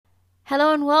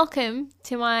Hello and welcome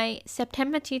to my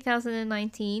September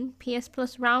 2019 PS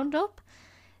Plus Roundup.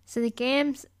 So the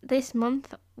games this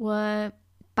month were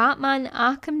Batman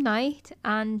Arkham Knight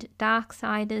and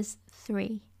Darksiders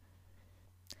 3.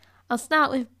 I'll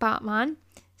start with Batman.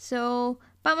 So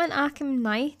Batman Arkham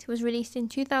Knight was released in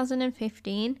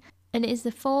 2015 and it is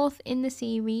the fourth in the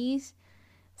series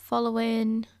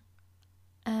following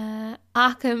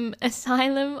Arkham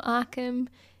Asylum, Arkham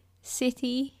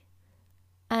City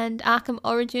and Arkham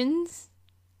Origins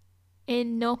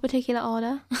in no particular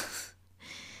order.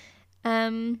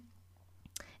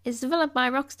 It's developed by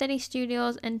Rocksteady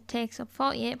Studios and takes up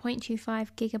 48.25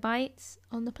 gigabytes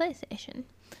on the PlayStation.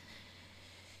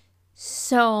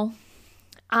 So,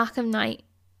 Arkham Knight.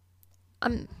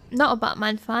 I'm not a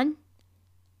Batman fan,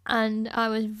 and I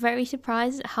was very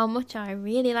surprised at how much I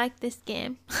really liked this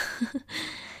game.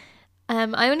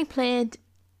 I only played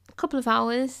a couple of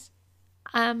hours.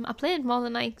 I played more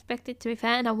than I expected, to be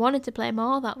fair, and I wanted to play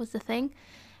more. That was the thing.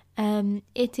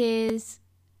 It is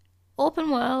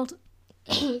open world.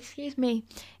 Excuse me.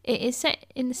 It is set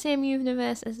in the same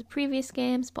universe as the previous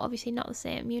games, but obviously not the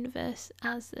same universe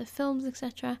as the films,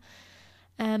 etc.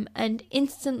 And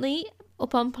instantly,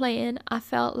 upon playing, I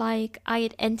felt like I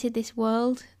had entered this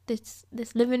world, this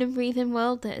living and breathing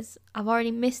world that I've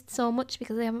already missed so much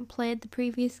because I haven't played the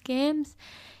previous games.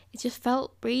 It just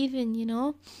felt breathing, you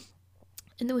know.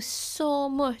 And there was so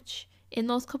much in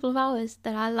those couple of hours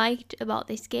that I liked about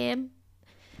this game.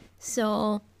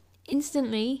 So,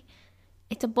 instantly,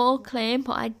 it's a bold claim,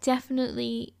 but I've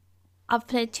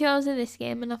played 2 hours of this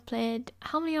game and I've played,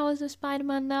 how many hours of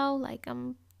Spider-Man now? Like,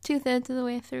 I'm 2/3 of the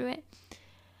way through it.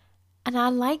 And I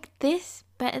liked this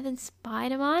better than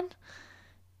Spider-Man,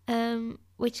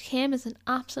 which came as an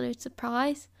absolute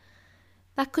surprise.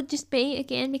 That could just be,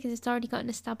 again, because it's already got an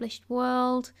established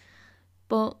world,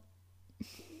 but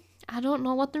I don't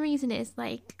know what the reason is.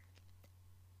 Like,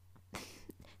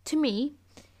 to me,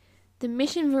 the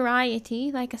mission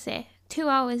variety, like I say, 2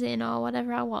 hours in or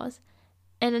whatever I was,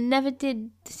 and I never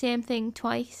did the same thing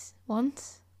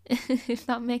once, if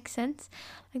that makes sense.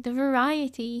 Like, the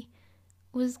variety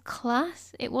was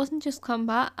class. It wasn't just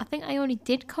combat. I think I only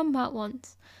did combat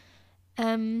once.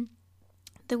 There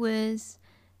was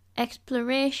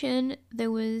exploration,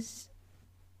 there was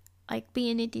like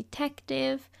being a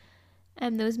detective,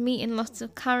 there was meeting lots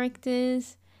of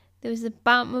characters, there was the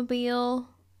Batmobile.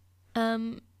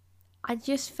 I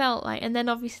just felt like, and then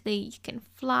obviously you can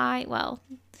fly, well,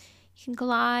 you can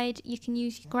glide, you can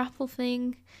use your grapple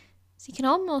thing, so you can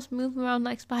almost move around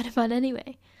like Spider-Man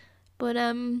anyway. But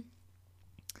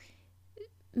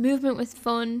movement was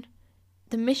fun,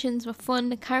 the missions were fun,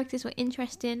 the characters were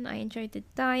interesting, I enjoyed the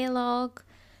dialogue,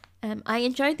 I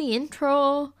enjoyed the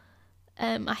intro.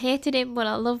 I hated it, but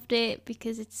I loved it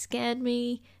because it scared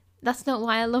me. That's not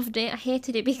why I loved it. I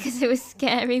hated it because it was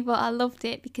scary, but I loved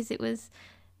it because it was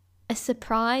a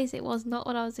surprise. It was not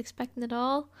what I was expecting at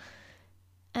all.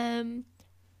 And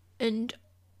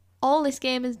all this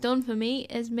game has done for me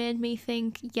has made me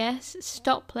think, yes,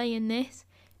 stop playing this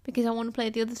because I want to play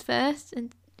the others first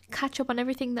and catch up on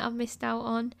everything that I've missed out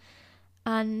on.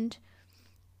 And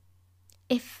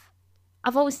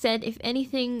I've always said, if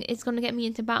anything is going to get me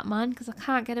into Batman, because I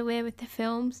can't get away with the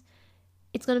films,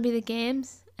 it's going to be the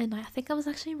games. And I think I was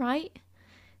actually right,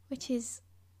 which is,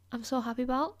 I'm so happy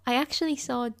about. I actually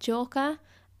saw Joker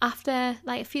after,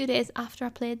 like, a few days after I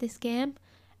played this game.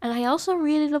 And I also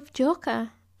really loved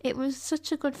Joker. It was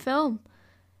such a good film.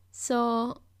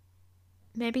 So,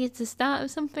 maybe it's the start of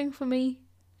something for me.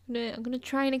 I'm going to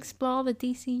try and explore the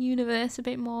DC universe a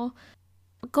bit more.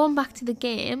 But going back to the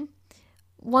game,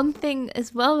 one thing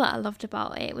as well that I loved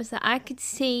about it was that I could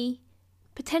see,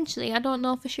 potentially, I don't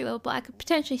know for sure, but I could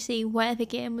potentially see where the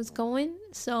game was going.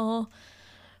 So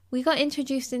we got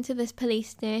introduced into this police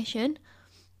station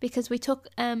because we took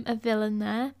a villain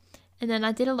there, and then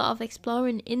I did a lot of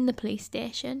exploring in the police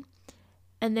station,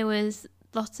 and there was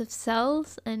lots of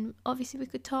cells, and obviously we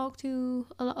could talk to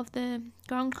a lot of the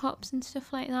ground cops and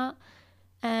stuff like that.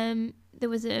 There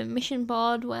was a mission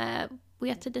board where we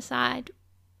had to decide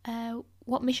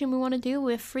what mission we want to do.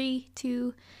 We're free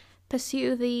to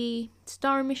pursue the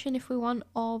story mission if we want,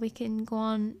 or we can go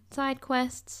on side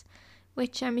quests,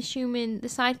 which I'm assuming the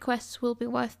side quests will be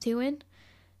worth doing.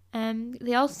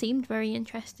 They all seemed very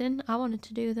interesting. I wanted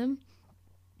to do them.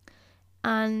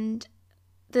 And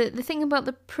the thing about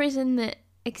the prison that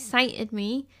excited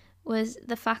me was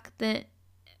the fact that,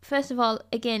 first of all,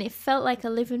 again, it felt like a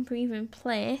living, breathing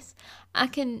place. I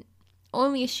can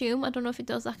only assume, I don't know if it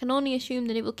does, I can only assume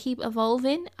that it will keep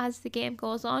evolving as the game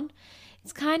goes on.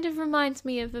 It kind of reminds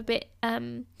me of a bit,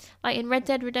 like in Red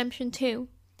Dead Redemption 2,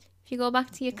 if you go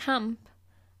back to your camp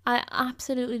I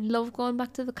absolutely love going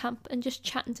back to the camp and just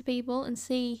chatting to people and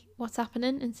see what's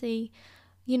happening and see,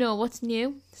 what's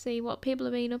new, see what people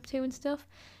are being up to and stuff.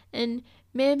 And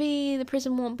maybe the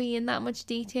prison won't be in that much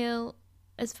detail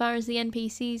as far as the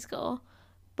NPCs go,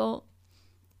 but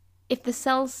if the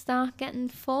cells start getting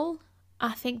full,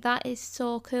 I think that is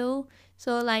so cool.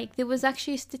 So like there was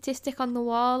actually a statistic on the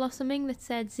wall or something that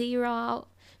said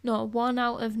 1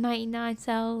 out of 99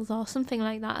 cells or something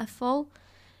like that are full.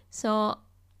 So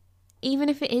even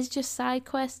if it is just side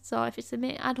quests or if it's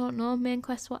main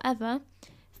quest, whatever,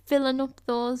 filling up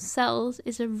those cells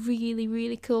is a really,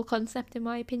 really cool concept in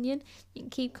my opinion. You can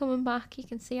keep coming back, you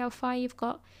can see how far you've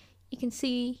got, you can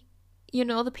see,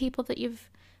 the people that you've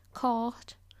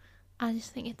caught. I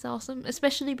just think it's awesome,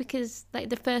 especially because like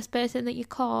the first person that you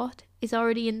caught is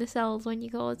already in the cells when you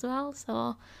go as well.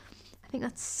 So I think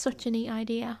that's such a neat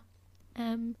idea.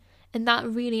 And that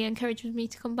really encourages me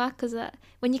to come back, because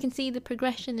when you can see the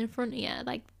progression in front of you,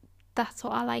 like that's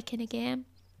what I like in a game.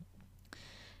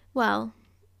 Well,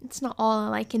 it's not all I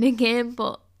like in a game,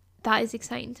 but that is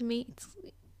exciting to me. It's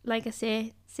like I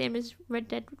say, same as Red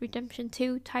Dead Redemption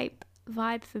 2 type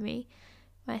vibe for me,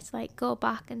 where it's like go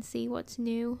back and see what's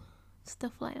new,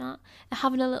 stuff like that. And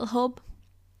having a little hub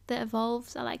that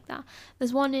evolves, I like that.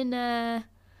 There's one in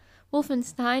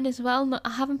Wolfenstein as well.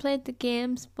 I haven't played the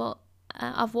games, but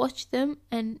I've watched them,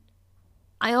 and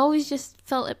I always just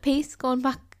felt at peace going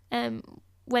back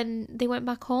when they went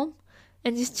back home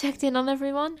and just checked in on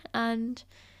everyone and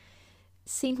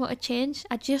seen what had changed.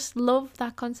 I just love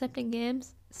that concept in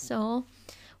games. So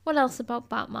what else about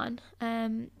Batman?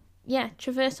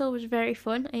 Traversal was very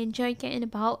fun. I enjoyed getting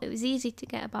about. It was easy to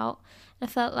get about. I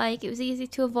felt like it was easy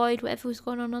to avoid whatever was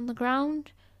going on the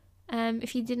ground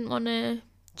if you didn't want to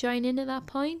join in at that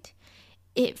point.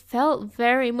 It felt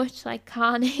very much like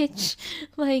Carnage.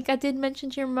 Like I did mention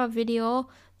during my video,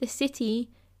 the city,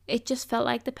 it just felt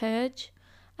like the Purge.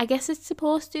 I guess it's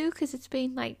supposed to, because it's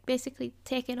been like basically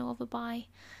taken over by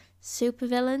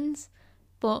supervillains,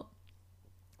 but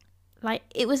like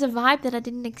it was a vibe that I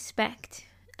didn't expect.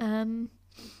 I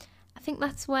think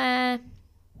that's where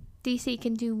DC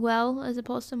can do well as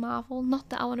opposed to Marvel. Not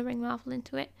that I want to bring Marvel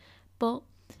into it, but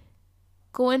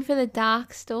going for the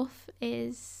dark stuff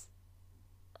is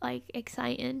like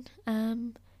exciting.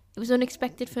 It was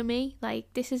unexpected for me.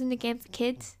 Like this isn't a game for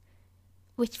kids,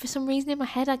 which for some reason in my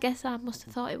head I guess I must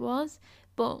have thought it was,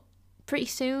 but pretty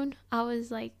soon I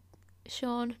was like,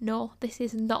 Sean, no, this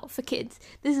is not for kids.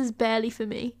 This is barely for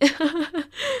me.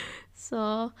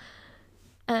 So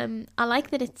I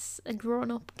like that it's a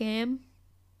grown-up game.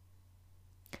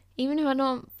 Even if I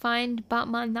don't find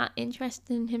Batman that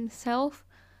interesting himself,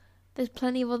 there's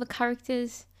plenty of other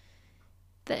characters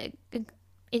that are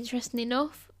interesting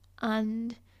enough,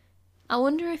 and I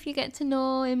wonder if you get to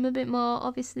know him a bit more.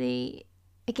 Obviously,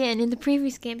 again, in the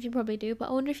previous games you probably do, but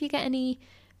I wonder if you get any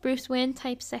Bruce Wayne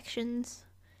type sections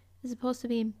as opposed to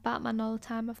being Batman all the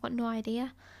time. I've got no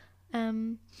idea.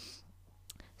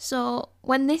 So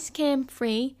when this came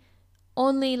free,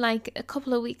 only like a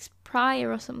couple of weeks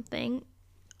prior or something,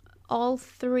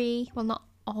 three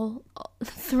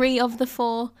of the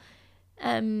 4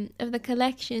 of the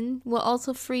collection were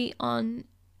also free on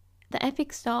the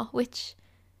Epic Store, which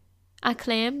I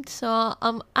claimed. So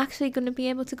I'm actually going to be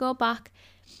able to go back.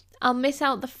 I'll miss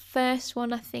out the first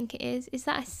one, I think it is. Is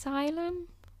that Asylum?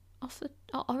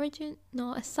 Or Origin?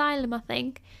 No, Asylum, I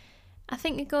think. I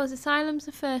think it goes Asylum's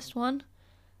the first one,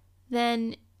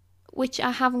 then, which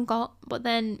I haven't got, but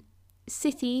then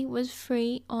City was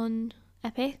free on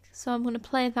Epic, so I'm going to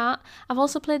play that. I've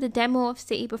also played the demo of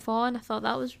City before, and I thought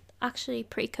that was actually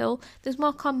pretty cool. There's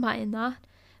more combat in that,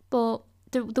 but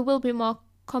there will be more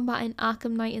combat in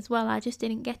Arkham Knight as well. I just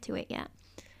didn't get to it yet.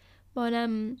 But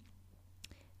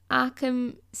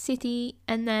Arkham, City,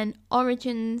 and then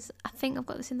Origins. I think I've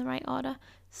got this in the right order.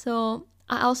 So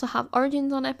I also have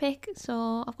Origins on Epic,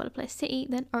 so I've got to play City,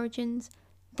 then Origins,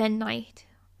 then Knight,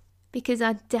 because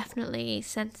I definitely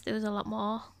sensed there was a lot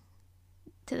more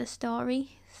to the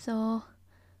story. So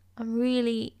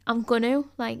I'm gonna,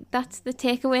 like, that's the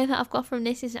takeaway that I've got from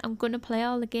this, is that I'm gonna play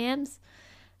all the games.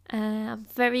 I'm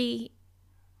very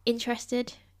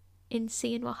interested in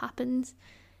seeing what happens,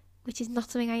 which is not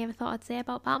something I ever thought I'd say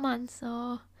about Batman.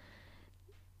 So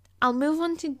I'll move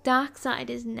on to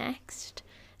Darksiders next.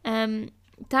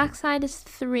 Darksiders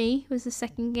 3 was the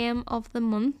second game of the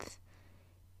month.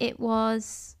 It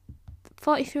was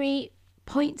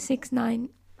 43.69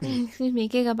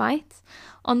 gigabytes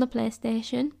on the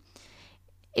PlayStation.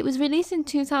 It was released in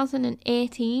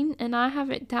 2018, and I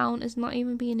have it down as not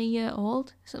even being a year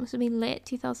old, so it must have been late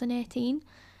 2018.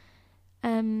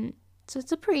 So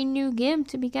it's a pretty new game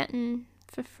to be getting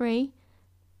for free.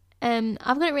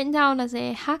 I've got it written down as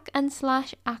a hack and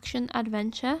slash action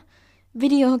adventure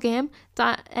video game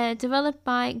that developed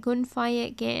by Gunfire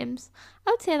Games.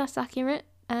 I would say that's accurate.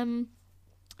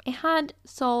 It had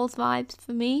Souls vibes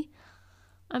for me.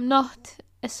 I'm not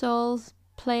a Souls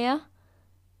player,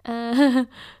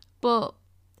 but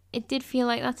it did feel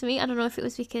like that to me. I don't know if it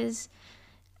was because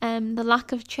the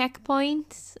lack of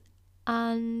checkpoints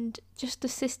and just the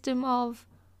system of,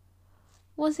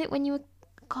 was it when you were,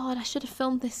 God, I should have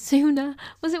filmed this sooner.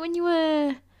 Was it when you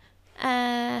were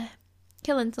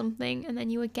killing something and then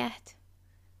you would get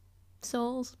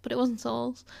souls, but it wasn't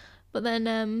souls, but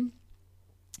then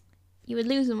you would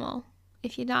lose them all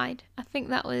if you died. I think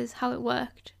that was how it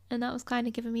worked, and that was kind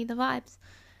of giving me the vibes.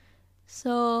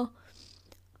 So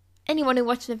anyone who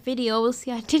watched the video will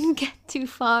see I didn't get too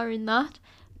far in that,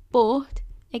 but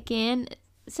again,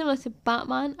 similar to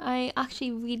Batman, I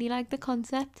actually really like the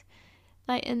concept,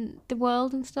 like in the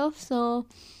world and stuff. So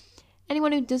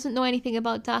anyone who doesn't know anything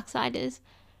about Darksiders,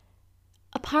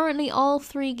 apparently all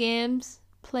 3 games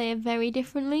play very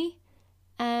differently.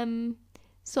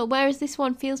 So whereas this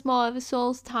one feels more of a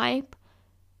Souls type,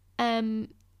 the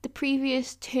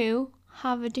previous 2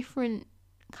 have a different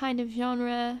kind of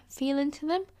genre feeling to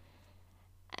them.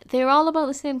 They're all about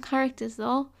the same characters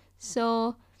though.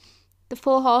 So the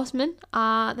 4 horsemen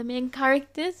are the main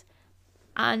characters,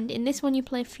 and in this one you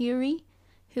play Fury,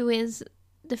 who is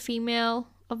the female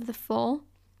of the 4,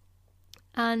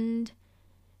 and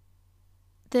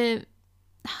I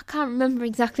can't remember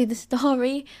exactly the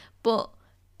story, but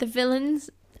the villains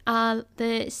are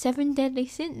the 7 deadly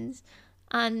sins.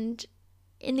 And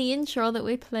in the intro that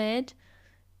we played,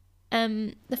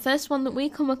 the first one that we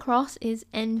come across is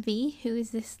Envy, who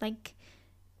is this like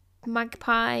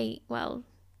magpie, well,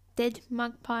 dead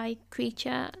magpie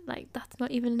creature. Like, that's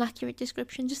not even an accurate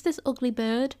description, just this ugly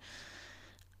bird.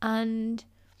 And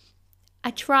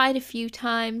I tried a few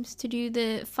times to do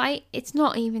the fight. It's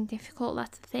not even difficult,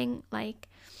 that's the thing. Like,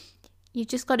 you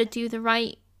just got to do the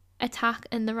right attack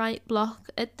and the right block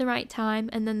at the right time,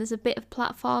 and then there's a bit of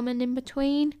platforming in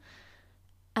between.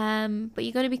 But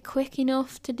you got to be quick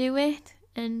enough to do it,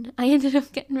 and I ended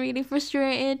up getting really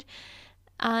frustrated,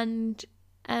 and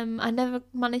I never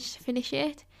managed to finish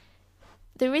it.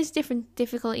 There is different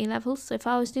difficulty levels, so if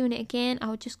I was doing it again, I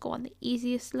would just go on the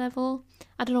easiest level.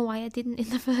 I don't know why I didn't in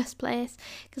the first place,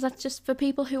 because that's just for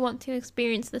people who want to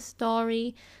experience the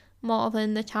story more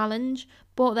than the challenge.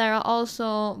 But there are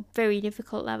also very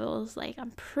difficult levels. Like,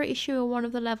 I'm pretty sure one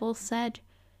of the levels said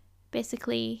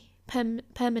basically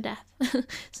permadeath. So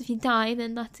if you die,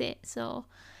 then that's it. So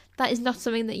that is not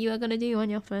something that you are going to do on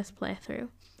your first playthrough.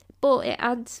 But it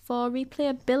adds for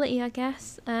replayability, I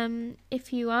guess,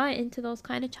 if you are into those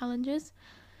kind of challenges.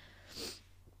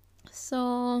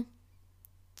 So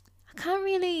I can't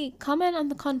really comment on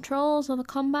the controls or the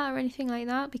combat or anything like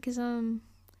that, because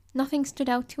nothing stood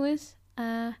out to us.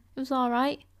 It was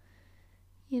alright,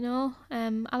 you know.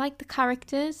 I like the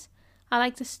characters, I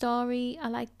like the story, I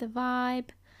like the vibe.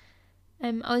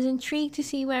 I was intrigued to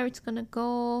see where it's gonna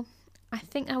go. I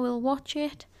think I will watch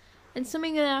it. And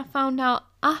something that I found out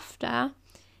after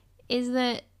is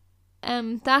that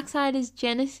Darksiders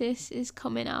Genesis is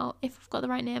coming out. If I've got the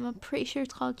right name, I'm pretty sure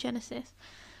it's called Genesis.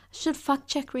 I should fact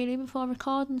check really before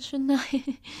recording, shouldn't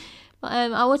I? But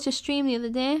I watched a stream the other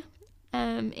day.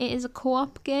 It is a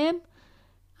co-op game,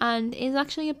 and is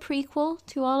actually a prequel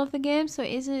to all of the games, so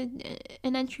it is an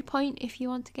entry point if you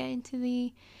want to get into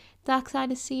the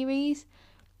Darksiders series.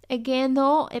 Again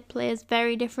though, it plays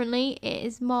very differently. It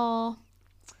is more,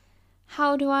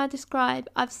 how do I describe?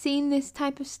 I've seen this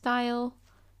type of style.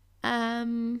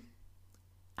 It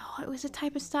was a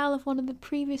type of style of one of the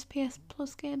previous PS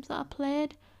Plus games that I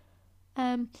played.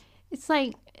 It's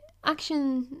like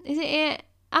action. Is it a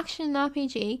action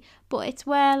RPG? But it's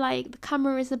where like the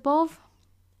camera is above,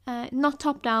 not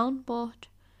top down, but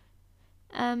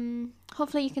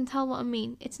hopefully you can tell what I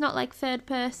mean. It's not like third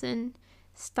person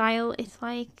style. It's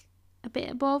like a bit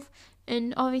above,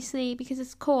 and obviously because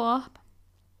it's co-op,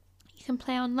 you can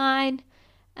play online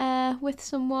with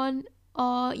someone,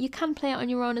 or you can play it on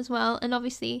your own as well. And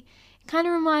obviously it kind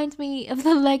of reminds me of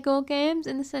the Lego games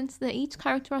in the sense that each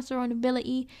character has their own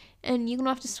ability, and you're going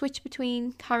to have to switch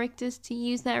between characters to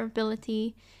use their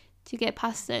ability to get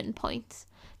past certain points.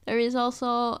 There is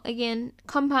also, again,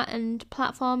 combat and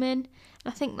platforming.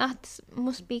 I think that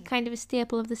must be kind of a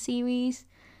staple of the series.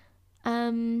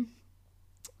 And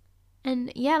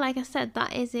yeah, like I said,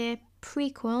 that is a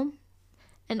prequel.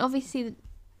 And obviously,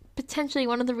 potentially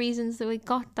one of the reasons that we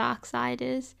got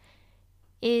Darksiders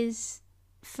is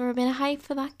for a bit of hype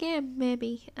for that game,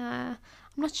 maybe. I'm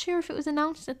not sure if it was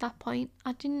announced at that point.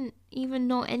 I didn't even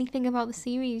know anything about the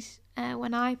series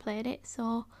when I played it,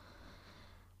 so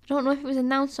I don't know if it was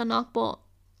announced or not, but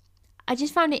I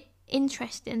just found it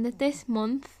interesting that this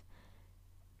month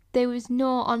there was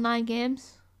no online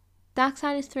games.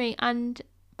 Darksiders 3 and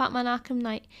Batman Arkham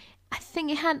Knight. I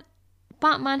think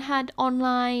Batman had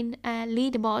online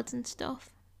leaderboards and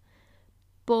stuff,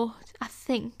 but I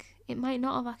think it might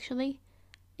not have actually.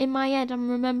 In my head, I'm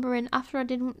remembering after I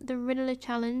did the Riddler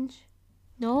challenge.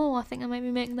 No, I think I might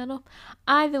be making that up.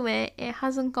 Either way, it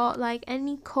hasn't got like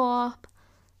any co-op,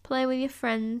 play with your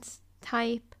friends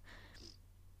type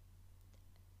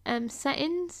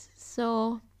settings.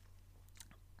 So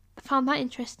I found that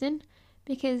interesting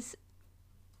because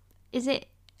is it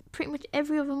pretty much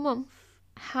every other month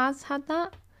has had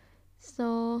that.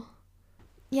 So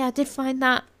yeah, I did find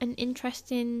that an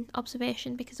interesting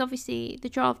observation because obviously the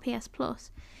draw of PS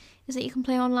Plus is that you can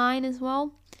play online as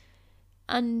well,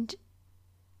 and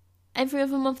every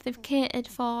other month they've catered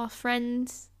for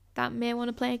friends that may want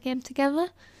to play a game together,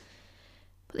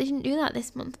 but they didn't do that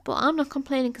this month. But I'm not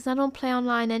complaining because I don't play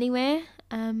online anyway.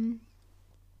 And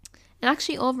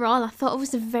actually overall I thought it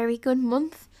was a very good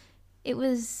month.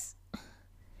 The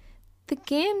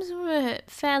games were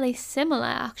fairly similar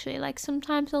actually, like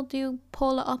sometimes they'll do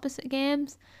polar opposite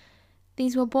games.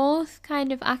 These were both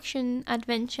kind of action,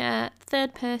 adventure,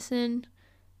 third person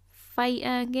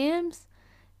fighter games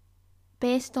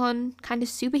based on kind of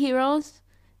superheroes.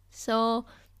 So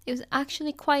it was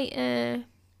actually quite a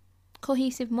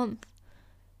cohesive month,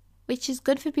 which is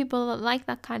good for people that like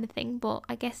that kind of thing, but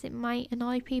I guess it might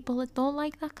annoy people that don't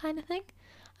like that kind of thing.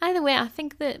 Either way, I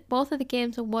think that both of the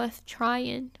games are worth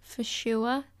trying for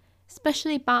sure,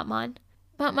 especially Batman.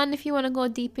 Batman, if you want to go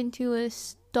deep into a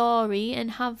story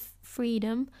and have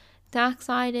freedom.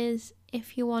 Darksiders,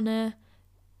 if you want to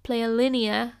play a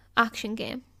linear action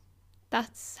game.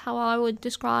 That's how I would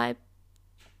describe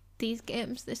these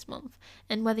games this month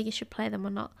and whether you should play them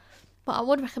or not. But I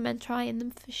would recommend trying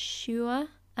them for sure,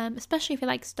 especially if you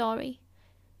like story.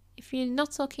 If you're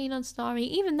not so keen on story,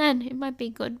 even then it might be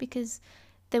good because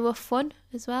they were fun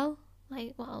as well.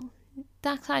 Like, well,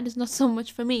 Darksiders not so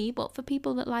much for me, but for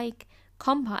people that like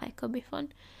combat, it could be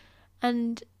fun.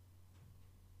 And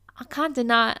I can't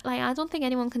deny, like, I don't think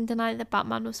anyone can deny that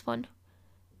Batman was fun.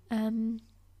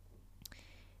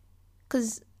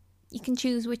 Because you can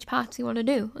choose which parts you want to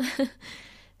do.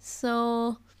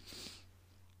 So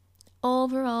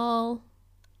overall,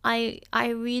 I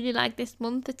really like this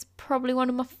month. It's probably one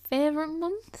of my favourite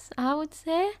months, I would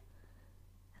say.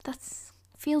 That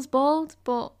feels bold,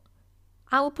 but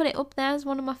I will put it up there as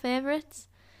one of my favourites.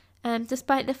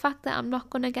 Despite the fact that I'm not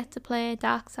going to get to play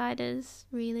Darksiders,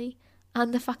 really.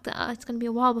 And the fact that it's going to be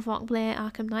a while before I can play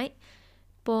Arkham Knight.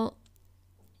 But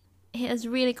it has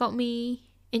really got me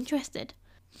interested.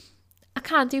 I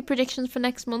can't do predictions for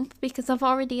next month because I've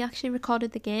already actually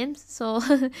recorded the games. So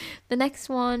the next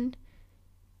one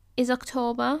is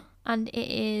October and it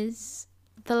is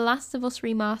The Last of Us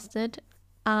Remastered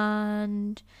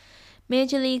and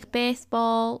Major League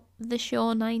Baseball The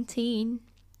Show 19.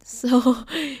 So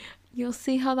you'll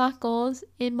see how that goes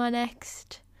in my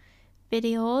next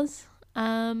videos.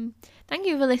 Thank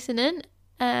you for listening.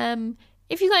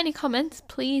 If you got any comments,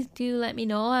 please do let me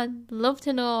know. I'd love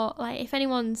to know, like, if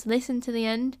anyone's listened to the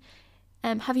end.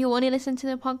 Have you only listened to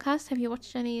the podcast? Have you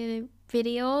watched any of the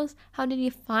videos? How did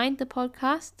you find the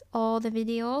podcast or the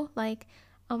video? Like,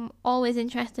 I'm always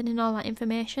interested in all that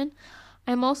information.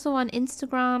 I'm also on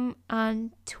Instagram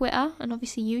and Twitter and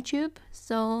obviously YouTube.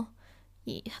 So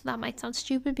yeah, that might sound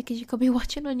stupid because you could be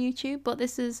watching on YouTube, but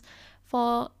this is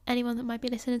for anyone that might be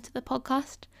listening to the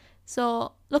podcast.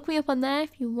 So look me up on there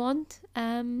if you want,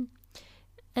 and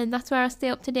that's where I stay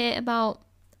up to date about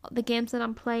the games that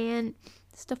I'm playing,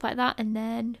 stuff like that. And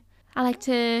then I like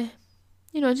to,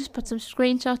 just put some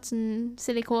screenshots and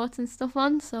silly quotes and stuff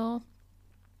on. So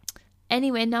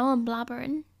anyway, now I'm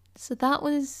blabbering. So that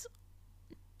was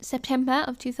September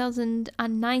of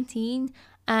 2019,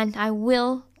 and I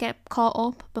will get caught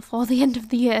up before the end of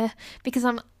the year because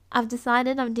I've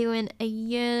decided I'm doing a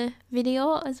year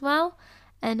video as well.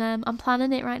 And I'm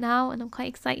planning it right now and I'm quite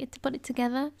excited to put it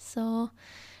together. So,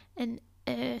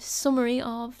 a summary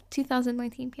of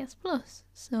 2019 PS Plus.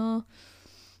 So,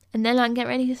 and then I can get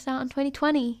ready to start on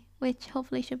 2020, which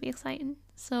hopefully should be exciting.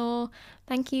 So,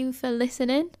 thank you for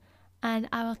listening and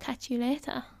I will catch you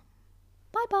later.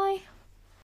 Bye bye.